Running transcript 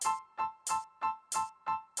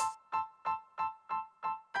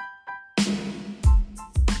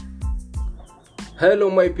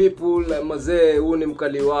Hello my people, mazee, huu ni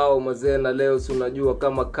mkali wao mazee, na leo si unajua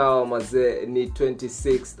kama kawa mazee ni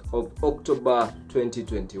 26th of October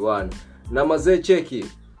 2021. Na mazee cheki,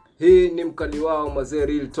 hii ni mkali wao mazee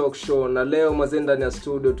Real Talk Show, na leo mazee ndani ya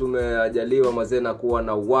studio tumeajaliwa mazee na kuwa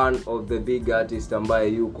na one of the big artist ambaye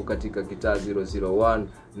yuko katika kitaa 001,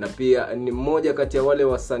 na pia ni mmoja kati ya wale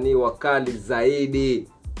wasanii wakali zaidi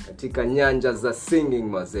katika nyanja za singing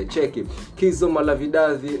mazee. Cheki, Kizo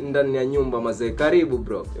Malavidavi ndani ya nyumba mazee. Karibu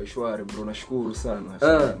bro. Shwari bro, nashukuru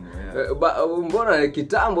sana. Mbona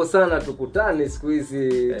kitambo sana tukutane siku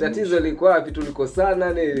hizi? Tatizo liko wapi?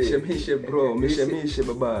 Tulikosana nini? Mishemishe bro, mishemishe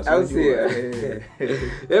baba.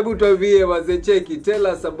 Hebu tuambie mazee, cheki, tell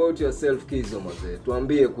us about yourself Kizo mazee.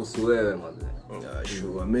 Tuambie kuhusu wewe mazee.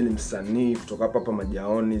 Sure, mimi ni msanii kutoka hapa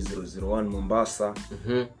Majaoni 001 Mombasa.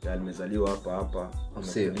 Ya nimezaliwa hapa.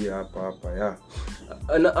 Nimekulia hapa ya.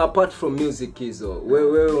 And apart from music Kizo,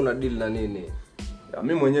 wewe una deal na nini? Ya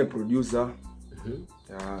mimi mwenyewe producer.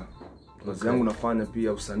 Ya kazi yangu nafanya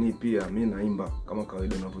pia usanii pia, mimi naimba kama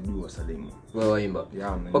kawaida unavyojua Salimu. Wewe waimba?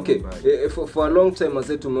 Yeah, okay. For a long time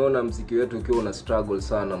mazee tumeona muziki wetu ukiwa una struggle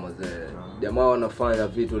sana mazee. Jamaa wanafanya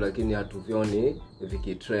vitu lakini hatuvioni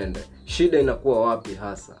vikitrend. Shida inakuwa wapi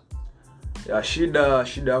hasa? Ya shida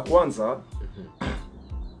ya kwanza,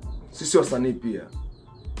 sisi wasanii pia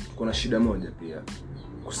kuna shida moja pia,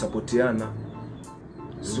 kusapotiana.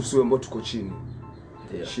 Sisi ambao tuko chini.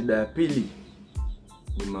 Shida ya pili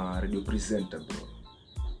ni radio presenter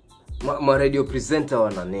bro. Radio presenter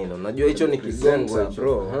wana neno. Unajua hicho ni kigongo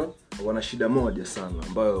bro. Wana shida moja sana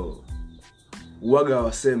ambayo uwaga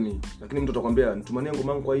hawasemi, lakini mtu atakwambia nitumanie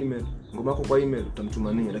ngoma yangu kwa email, ngoma yako kwa email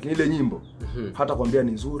utamtumania, lakini ile nyimbo hata kwambia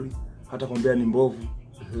ni nzuri, hata kwambia ni mbovu,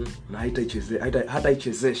 na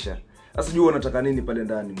hataichezesha. Sasa jua unataka nini pale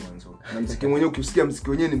ndani mwanzo. Na muziki mwenyewe ukisikia muziki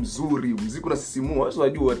wenyewe ni mzuri, muziki unasisimua, sasa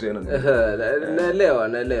unajua tena.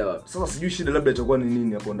 Naelewa. Sasa sijui shida labda itakuwa ni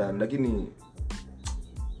nini hapo ndani, lakini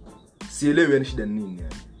sielewi yani shida ni nini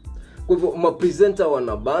yani. Kwa hivyo mapresenter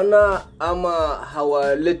wanabana ama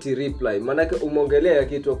hawaleti reply? Maana umeongelea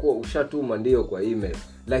kitu kwa ushatuma ndio kwa email,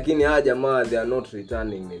 lakini hawa jamaa they are not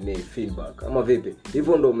returning any feedback ama vipi?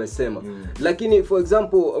 Hivyo ndo umesema. Lakini for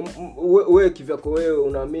example wewe kivyako wewe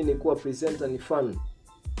unaamini kuwa presenter ni fun?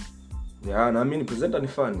 Ya, naamini presenter ni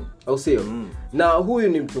fun. Au sio? Na huyu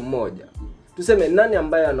ni mtu mmoja. Tuseme nani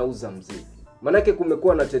ambaye anauza muziki? Manake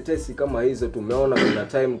kumekuwa na tetesi kama hizo, tumeona kuna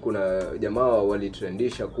time kuna jamaa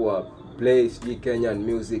walitrendisha kuwa play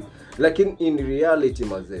Kenyan music, lakini in reality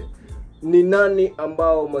mazee ni nani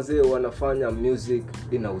ambao mazee wanafanya music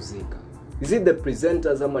inauzika? Is it the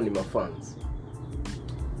presenters ama ni mafans?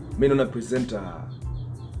 Mimi naona presenter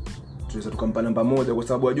tunaweza tukampa namba moja, kwa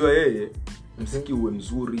sababu ajua yeye muziki uwe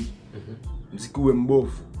mzuri, muziki uwe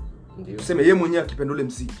mbovu. Ndio. Tuseme yeye mwenyewe akipenda ule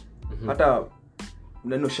muziki, hata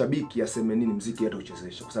neno shabiki aseme nini muziki hata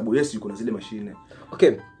uchezesha, kwa sababu Yesu yuko na zile mashine.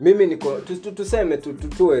 Okay, mimi niko tuseme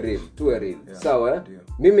tuwe real. Yeah. Sawa eh?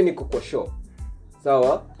 Mimi niko kwa show.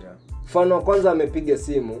 Sawa? Yeah. Mfano wa kwanza amepiga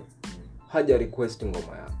simu, haja request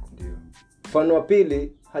ngoma yako. Ndio. Mfano wa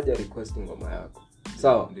pili haja request ngoma yako.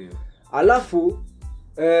 Sawa? Ndio. Alafu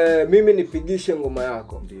mimi nipigishe ngoma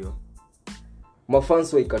yako. Ndio.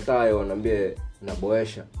 Mafans waikatae, wanaambia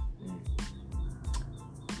naboesha.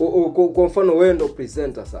 Kwa mfano wewe ndo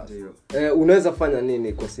presenter sasa. Unaweza fanya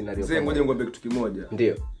nini kwa scenario kama? Ngoja ngombe kitu kimoja.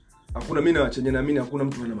 Ndio. Hakuna, mimi na chenye naamini hakuna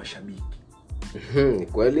mtu hana mashabiki. Ni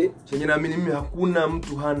kweli? Chenye naamini mimi hakuna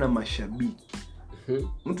mtu hana mashabiki.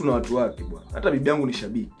 Mtu na watu wake bwana. Hata bibi yangu ni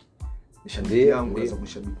shabiki. Ni shabiki yangu, anaweza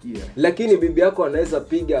kunishabikia. Lakini bibi yako anaweza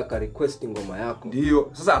piga aka request ngoma yako. Ndio.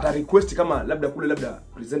 Sasa ata request kama labda kule labda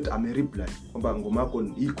presenter ame reply kwamba ngoma yako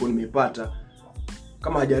iko nimepata.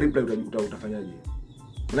 Kama haja reply utafanyaje?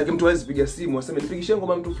 Manake mtu hawezi piga simu aseme nipigishe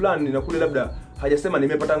ngoma mtu fulani na kule labda hajasema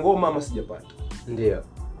nimepata ngoma ama sijapata. Ndio.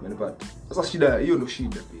 Umenipata. Sasa shida hiyo ndio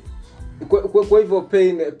shida pia. Kwa hivyo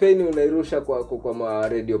pain unairusha kwa ma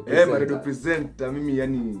radio presenter. Ma radio presenter mimi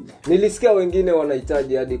yani nilisikia wengine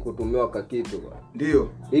wanahitaji hadi kutumiwa kakitu bwana. Ndio.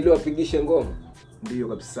 Ili wapigishe ngoma. Ndio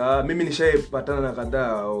kabisa. Mimi nishaipatana na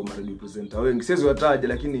kadhaa au radio presenter wengi. Siwezi wataja,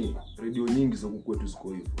 lakini radio nyingi za huku kwetu ziko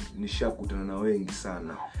hivyo. Nishakutana na wengi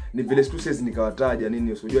sana. Ni vile siwezi nikawataja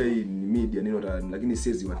nini, usijua hii ni media nini, lakini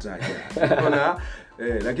siwezi wataja. Unaona?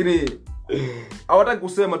 Lakini hawataki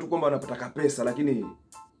kusema tu kwamba wanapata pesa, lakini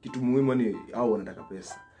kitu muhimu ni hao wanataka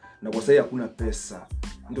pesa. Na kwa sasa hakuna pesa.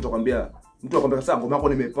 Mtu atakwambia sasa ngoma yako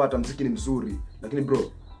nimepata, muziki ni mzuri, lakini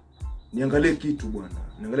bro niangalie kitu bwana.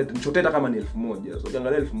 Niangalie nichoteta kama ni 1000. So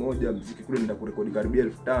niangalie 1000 muziki kule nenda kurekodi karibia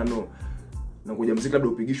 5000. na ngoja muziki labda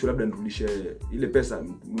upigishwe, labda nirudishe ile pesa,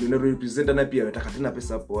 ndio representer naye pia anataka tena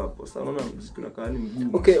pesa hapo. Sasa unaona muziki unakaa ni mgumu.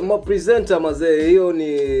 Okay, presenter mazee, hiyo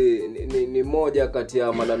ni moja kati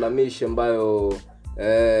ya malalamishi ambayo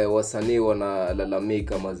wasanii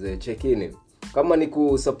wanalalamika mazee. Chekini kama ni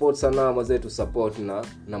kusupport sana mazee, tu support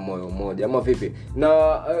na moyo mmoja ama vipi?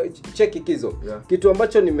 Na cheki Kizo, yeah. Kitu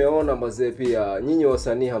ambacho nimeona mazee, pia nyinyi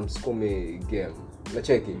wasanii hamsukumi game. Na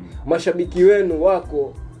cheki mashabiki wenu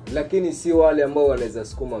wako, lakini si wale ambao wanaweza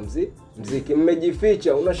sukuma mziki.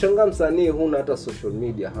 Mmejificha, unashangaa msanii huna hata social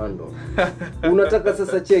media handle. Unataka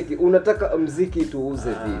sasa cheki, unataka mziki tuuze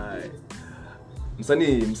vipi?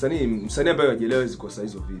 Msanii ambaye hajielewa hizo kosa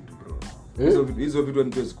hizo vitu bro. Hizo vitu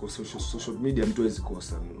mtu hawezi kosa, social media mtu hawezi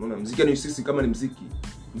kosa. Unaona mziki ni sisi, kama ni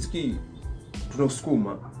mziki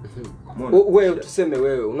tunasukuma. Wewe tuseme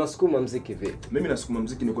wewe unasukuma mziki vipi? Mimi nasukuma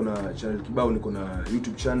mziki, niko na channel kibao, niko na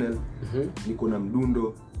YouTube channel, niko na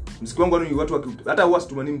mdundo. Mziki wangu ni watu hata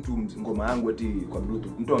wasitumani mtu ngoma yangu eti kwa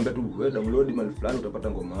Bluetooth. Mtu anambia tu wewe download mali fulani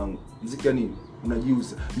utapata ngoma yangu. Mziki yani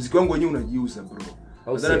unajiuza. Mziki wangu wenyewe unajiuza bro.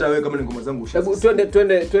 Nadhani hata wewe kama ni ngoma zangu hebu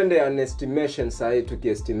twende an estimation sasa,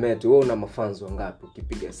 tukiestimate wewe una mafans wangapi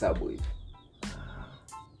ukipiga hesabu hivi?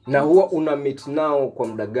 Na huwa una meet nao kwa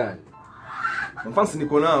muda gani? Mafans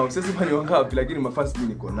niko nao, sasa ni wangapi, lakini mafans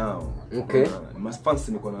niko nao. Okay. Mafans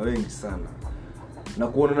niko na wengi sana. Na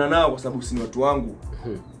kuonana nao kwa sababu si ni watu wangu.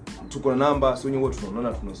 Tuko na namba, sio wenyewe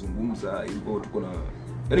tunaonana, tunazungumza hivyo, tuko na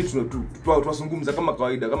yani tunazungumza kama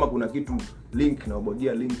kawaida, kama kuna kitu link na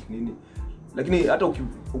wabogia link nini. Lakini hata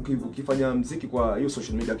ukifanya muziki kwa hiyo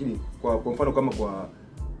social media, lakini kwa mfano kama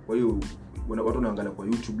kwa hiyo watu wanaangalia kwa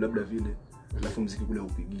YouTube labda vile, alafu muziki kule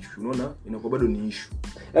upigishwe, unaona inakuwa bado ni issue.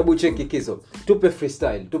 Hebu cheki Kizo, tupe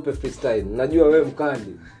freestyle. Najua wewe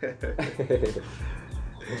mkali.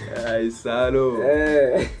 Ai salo.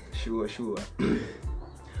 Sure.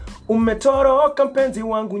 Umetoroka mpenzi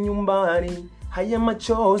wangu nyumbani, haya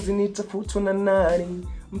machozi nitafutwa na nani?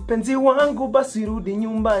 Mpenzi wangu basi rudi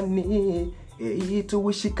nyumbani,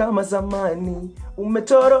 tuishi kama zamani.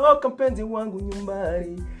 Umetoroka mpenzi wangu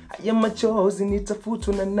nyumbani, haya machozi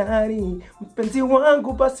nitafutwa na nani? Mpenzi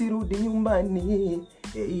wangu basi rudi nyumbani,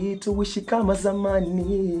 tuishi kama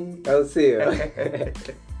zamani. Au sio?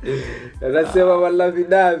 Anasema wallahi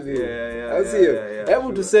davi. Au sio?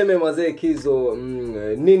 Hebu tuseme mazee Kizo,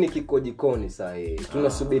 nini kiko jikoni sasa hivi?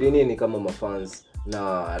 Tunasubiri nini kama mafans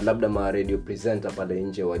na labda ma radio presenter pale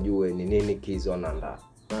nje wajue ni nini Kizo anaandaa?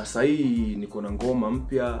 Na sasa hii niko na ngoma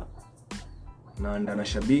mpya naandaa na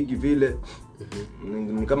shabiki vile.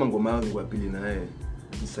 Ni kama ngoma yangu ya pili na yeye.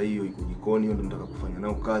 Sasa hiyo iko jikoni, ndio nataka kufanya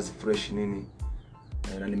nao kazi fresh nini.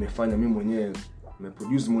 Na nimefanya mimi mwenyewe,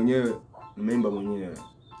 nimeproduce mwenyewe, nimeimba mwenyewe.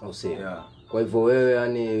 Au sio? Yeah. Kwa hivyo wewe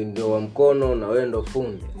yani ndio wa mkono na wewe ndio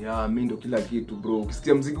fundi. Mimi ndio kila kitu bro.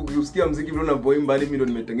 Ukisikia muziki vile unavyoimba, mimi ndio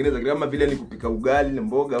nimetengeneza kama vile ni kupika ugali na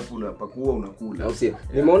mboga afu unapakua unakula. Au sio?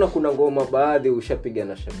 Nimeona kuna ngoma baadhi ushapiga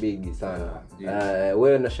na shabiki sana.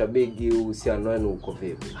 Wewe na shabiki uhusiano wenu uko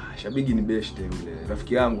vipi? Shabiki ni best yule,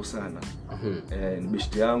 rafiki yangu sana. Ni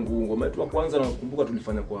best yangu. Ngoma yetu ya kwanza nakumbuka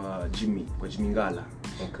tulifanya kwa Jimmy Ngala.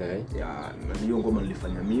 Okay. Na hiyo ngoma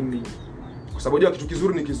nilifanya mimi. Kwa sababu kitu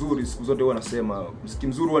kizuri ni kizuri, siku zote huwa nasema muziki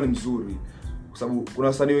mzuri huwa ni mzuri. Kwa sababu kuna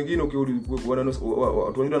wasanii wengine watu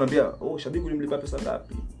wengine wananiambia, shabiki ulimlipa pesa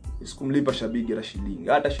ngapi? Sikumlipa shabiki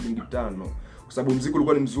hata shilingi 5. Kwa sababu muziki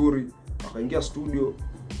ulikuwa ni mzuri, akaingia studio,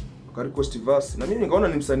 aka request verse. Na mimi nikaona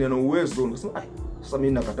ni msanii ana uwezo, nikasema sasa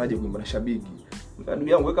mimi nakataje kuimba na shabiki? Ndugu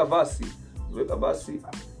yangu weka verse.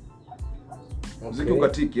 Muziki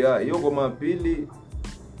ukatiki. Hiyo ngoma pili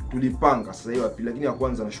tulipanga sasa hiyo pili, lakini ya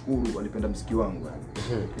kwanza nashukuru walipenda muziki wangu.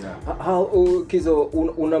 Kizo,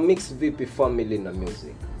 una mix vipi family na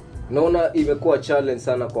music? Naona imekuwa challenge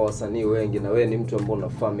sana kwa wasanii wengi, na wewe ni mtu ambaye una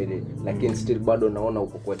family lakini still bado naona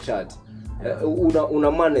uko kwa chat.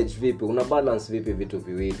 Una manage vipi? Una balance vipi vitu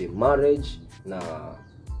viwili, marriage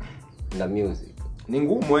na music? Ni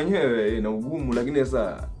ngumu wenyewe na ugumu, lakini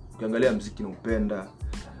sasa ukiangalia muziki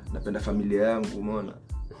napenda familia yangu, umeona?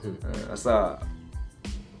 Sasa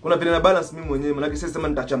kuna vile na balance mimi mwenyewe, maana sasa sema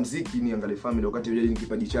nitaacha muziki niangalie family wakati unajua ni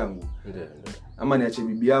kipaji changu. Ndio. Ama niache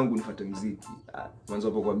bibi yangu nifuate muziki. Mwanzo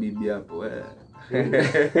hapo kwa bibi hapo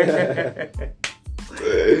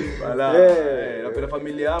napenda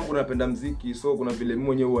familia yangu, napenda muziki. So kuna vile mimi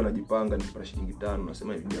mwenyewe huwa najipanga, nikipata shilingi 5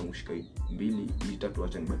 nasema bibi yangu shika 2, 3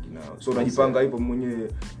 acha nibaki nao. So najipanga hivyo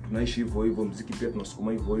mwenyewe, tunaishi hivyo, muziki pia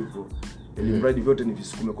tunasukuma hivyo. Ili mradi vyote ni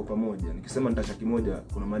visukume kwa pamoja. Nikisema nitaacha kimoja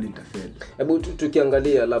kuna mahali nitafeli. Hebu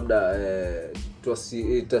tukiangalia labda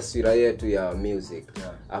taswira yetu ya music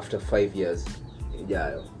after 5 years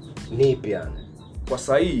ijayo ni ipi yani? Kwa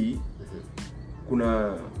sasa hii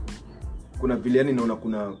kuna vile yani naona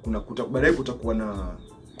baadaye kutakuwa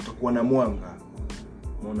na mwanga.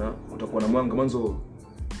 Unaona utakuwa na mwanga mwanzo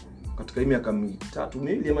katika hii miaka mitatu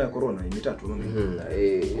miwili ama ya corona mitatu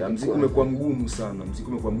unaona. Muziki umekuwa mgumu sana,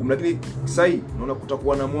 lakini sasa hii naona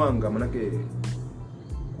kutakuwa na mwanga manake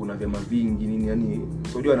kuna vyama vingi nini yani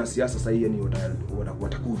unajua na siasa sasa hii yani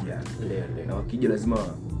watakuja. Na wakija lazima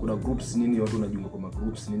kuna groups nini watu wanajiunga kwa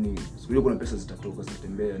groups nini. Sio kuna pesa zitatoka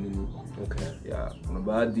zitatembea nini. Kuna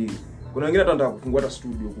baadhi kuna wengine hata wanataka kufungua hata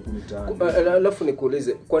studio huko mitaani. Alafu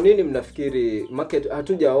nikuulize, kwa nini mnafikiri market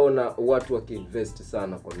hatujaona watu wakiinvest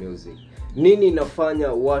sana kwa music? Nini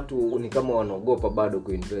inafanya watu ni kama wanaogopa bado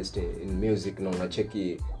kuinvest in music? Na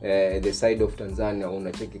unacheki the side of Tanzania,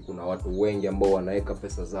 unacheki kuna watu wengi ambao wanaweka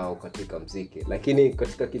pesa zao katika muziki, lakini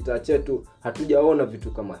katika kitaa chetu hatujaona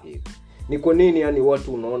vitu kama hivi. Ni kwa nini yani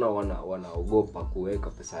watu unaona wanaogopa kuweka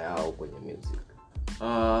pesa yao kwenye music?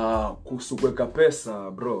 Kuhusu kuweka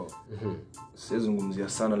pesa bro, siwezi zungumzia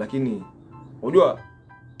sana, lakini unajua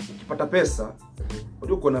ukipata pesa,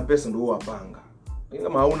 unajua kuna pesa ndio wapanga.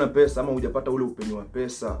 Kama hauna pesa ama hujapata ule upenyo wa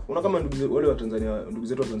pesa, una kama wale wa Tanzania, ndugu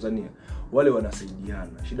zetu wa Tanzania wale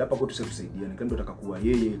wanasaidiana. Shida hapa kwetu sisi tusaidiane. Kama nataka kuwa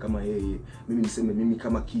yeye kama yeye, mimi niseme mimi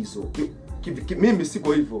kama Kizo. Mimi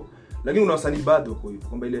siko hivyo. Lakini una wasanii bado kwa hivyo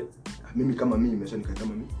kwamba ile mimi kama mimi acha nikae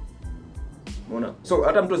kama mimi. Unaona? So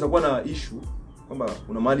hata mtu anaweza kuwa na issue kwamba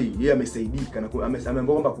kuna mali yeye amesaidika na ameambiwa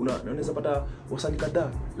kwamba kuna anaweza pata wasanii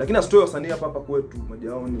kadhaa, lakini asitoe wasanii hapa kwetu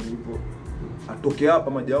Majaoni hivyo. Atoke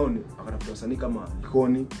hapa Majaoni akatafuta wasanii kama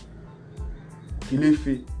Likoni,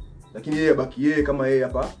 Kilifi, lakini yeye abaki yeye kama yeye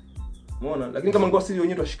hapa. Umeona? Lakini kama ngoma sisi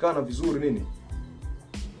wenyewe tushikana vizuri nini,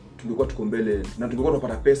 tungekuwa tuko mbele na tungekuwa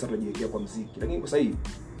tunapata pesa tujiwekea kwa muziki. Lakini kwa sasa hivi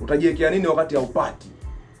utajiwekea nini wakati haupati?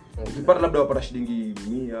 Ukipata labda wapata shilingi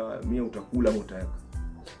 100 utakula au utaweka.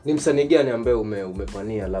 Ni msanii gani ambaye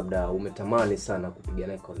umepania labda umetamani sana kupiga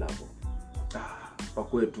naye collab? Kwa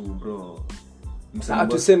kwetu bro,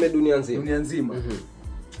 tuseme dunia nzima.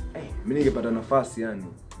 Mimi ningepata nafasi yani.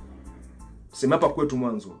 Sema hapa kwetu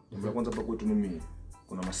mwanzo. Kwanza hapa kwetu mimi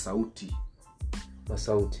kuna Masauti.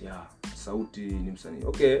 Sauti ni msanii.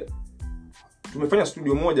 Okay. Tumefanya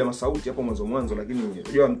studio moja Masauti hapo mwanzo, lakini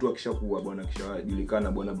unajua mtu akishakuwa bwana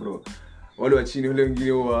akishajulikana bwana bro, wale wa chini wale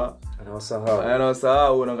wengine huwa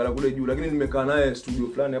anawasahau anaangalia kule juu. Lakini nimekaa naye studio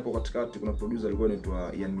fulani hapo katikati, kuna producer alikuwa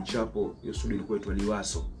anaitwa Ian Michapo. Hiyo studio ilikuwa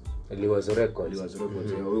inaitwa Liwazo Records.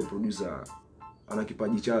 Huyo producer ana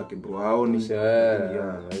kipaji chake bro, haoni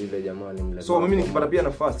ile jamani mle. So mimi nikipata pia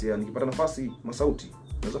nafasi nikipata nafasi Masauti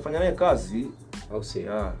naweza fanya naye kazi au si?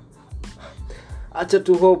 Acha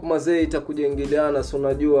tu hope mazee itakuja ingiliana. So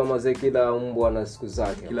unajua mazee kila mbwa na siku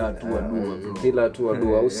zake, kila hatua dua bro, kila hatua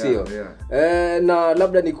dua au sio? Na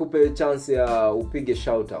labda nikupe chance ya upige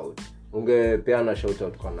shout out. Ungepeana shout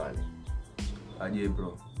out kwa nani? Aje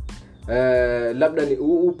bro. Labda ni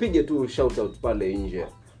upige tu shout out pale nje.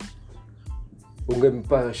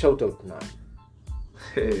 Ungempa shout out nani?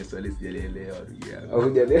 Swali sijaelewa ndugu yangu. Au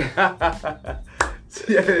hujalewa?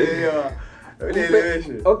 Sijaelewa.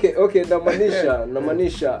 Okay,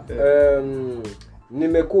 namaanisha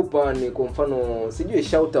nimekupa ni kwa mfano sijui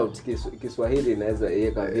shout out Kiswahili inaweza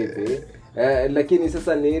iweka vipi, lakini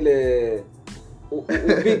sasa ni ile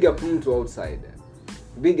big up mtu outside,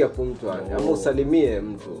 big up mtu ama usalimie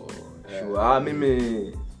mtu. Sure.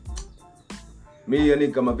 Mimi yani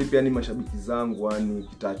kama vipi yani mashabiki zangu yani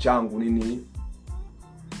kitaa changu nini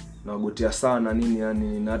nawagotea sana nini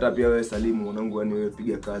yani, na hata pia wewe Salimu mwanangu yani wewe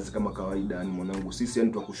piga kazi kama kawaida yani mwanangu, sisi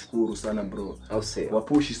yani tunakushukuru sana bro.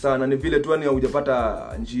 Wapushi sana ni vile tu yani hujapata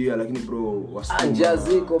njia, lakini bro njia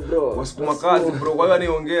ziko bro, wasukuma kazi bro. Kwa hiyo ni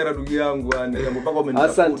hongera ndugu yangu yani mpaka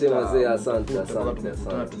umenitafuta. Asante mzee, asante.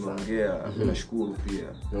 Tunaongea tunashukuru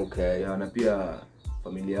pia. Na pia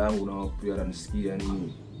familia yangu nao pia wananisikia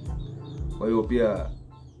nini, kwa hiyo pia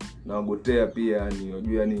nawagotea pia yani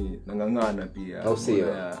unajua yani nangangana pia au sio?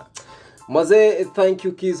 Mazee, thank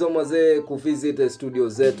you Kizo mazee kuvisit studio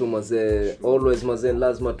zetu mazee. Always mazee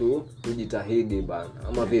lazima tujitahidi bana,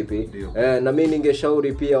 ama vipi? Na mimi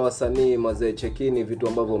ningeshauri pia wasanii mazee, chekini vitu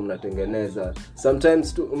ambavyo mnatengeneza.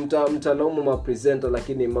 Sometimes mtalaumu ma presenter,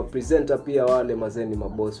 lakini ma presenter pia wale mazee ni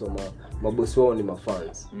maboss wao ni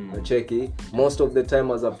mafans. Na cheki most of the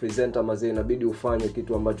time as a presenter mazee inabidi ufanye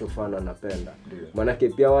kitu ambacho fan anapenda. Manake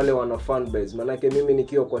pia wale wana fan base. Manake mimi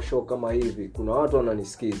nikiwa kwa show kama hivi kuna watu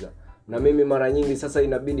wananisikiza. Na mimi mara nyingi sasa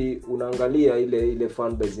inabidi unaangalia ile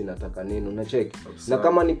fan base inataka nini, unacheki. Na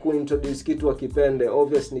kama ni kuintroduce kitu wakipende,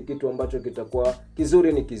 obvious ni kitu ambacho kitakuwa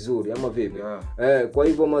kizuri ni kizuri, ama vipi? Kwa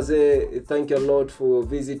hivyo mazee, thank you a lot for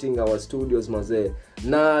visiting our studios mazee.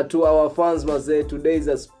 Na to our fans mazee, today is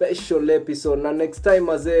a special episode. Na next time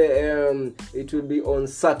mazee, it will be on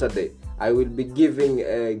Saturday. I will be giving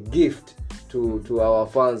a gift to our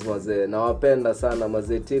fans mazee. Nawapenda sana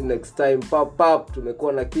mazee. Till next time, pap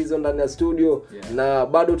tumekuwa na Kizo ndani ya studio, na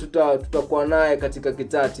bado tutakuwa naye katika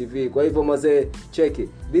Kitaa TV. Kwa hivyo mazee, cheki,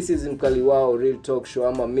 this is Mkali Wao Real Talk Show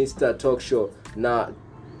ama Mr. Talk Show, na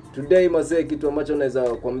today mazee, kitu ambacho naweza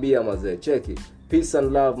kuambia mazee, cheki, peace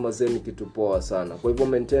and love mazee ni kitu poa sana. Kwa hivyo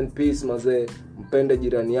maintain peace mazee, mpende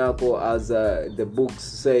jirani yako as the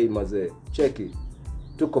books say mazee. Cheki,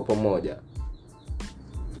 tuko pamoja.